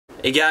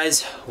Hey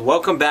guys,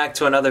 welcome back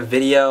to another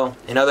video.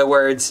 In other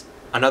words,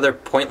 another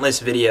pointless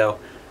video.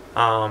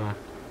 I'm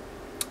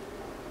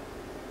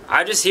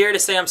just here to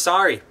say I'm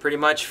sorry, pretty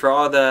much, for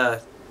all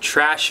the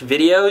trash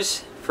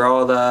videos, for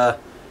all the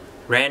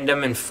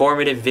random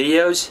informative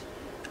videos.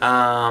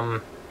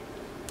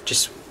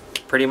 Just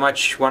pretty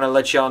much want to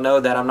let y'all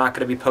know that I'm not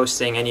going to be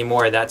posting any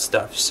more of that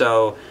stuff.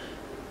 So,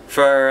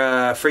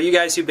 for you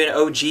guys who've been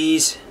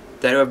OGs,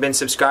 that have been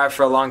subscribed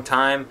for a long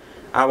time,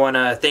 I want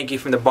to thank you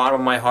from the bottom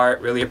of my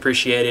heart. Really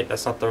appreciate it.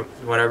 That's not the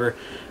whatever.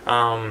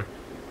 But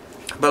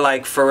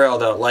like, for real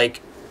though, like,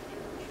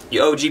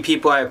 you OG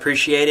people, I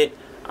appreciate it.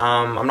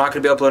 I'm not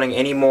going to be uploading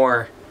any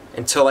more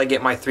until I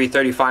get my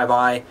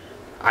 335i.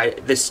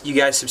 You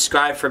guys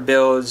subscribe for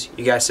builds,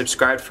 you guys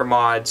subscribe for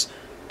mods,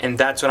 and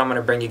that's what I'm going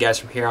to bring you guys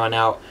from here on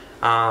out.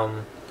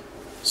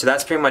 So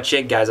that's pretty much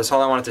it, guys. That's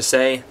all I wanted to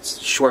say.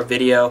 It's a short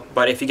video,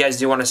 but if you guys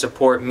do want to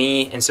support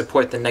me and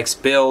support the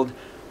next build,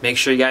 make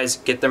sure you guys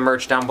get the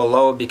merch down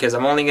below, because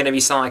I'm only going to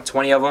be selling like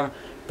 20 of them.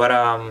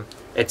 But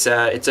it's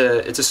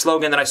a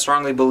slogan that I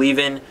strongly believe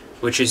in,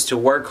 which is to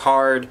work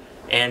hard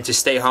and to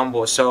stay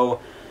humble.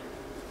 So,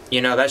 you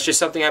know, that's just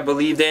something I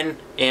believed in,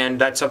 and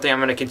that's something I'm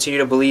going to continue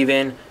to believe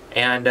in.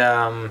 And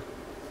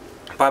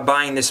by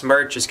buying this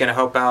merch, it's going to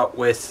help out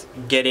with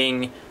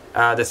getting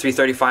the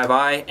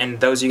 335i, and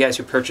those of you guys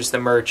who purchase the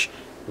merch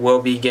will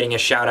be getting a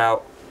shout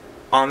out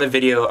on the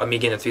video of me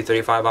getting the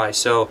 335i.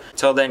 So,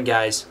 till then,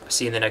 guys, I'll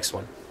see you in the next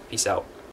one. Peace out.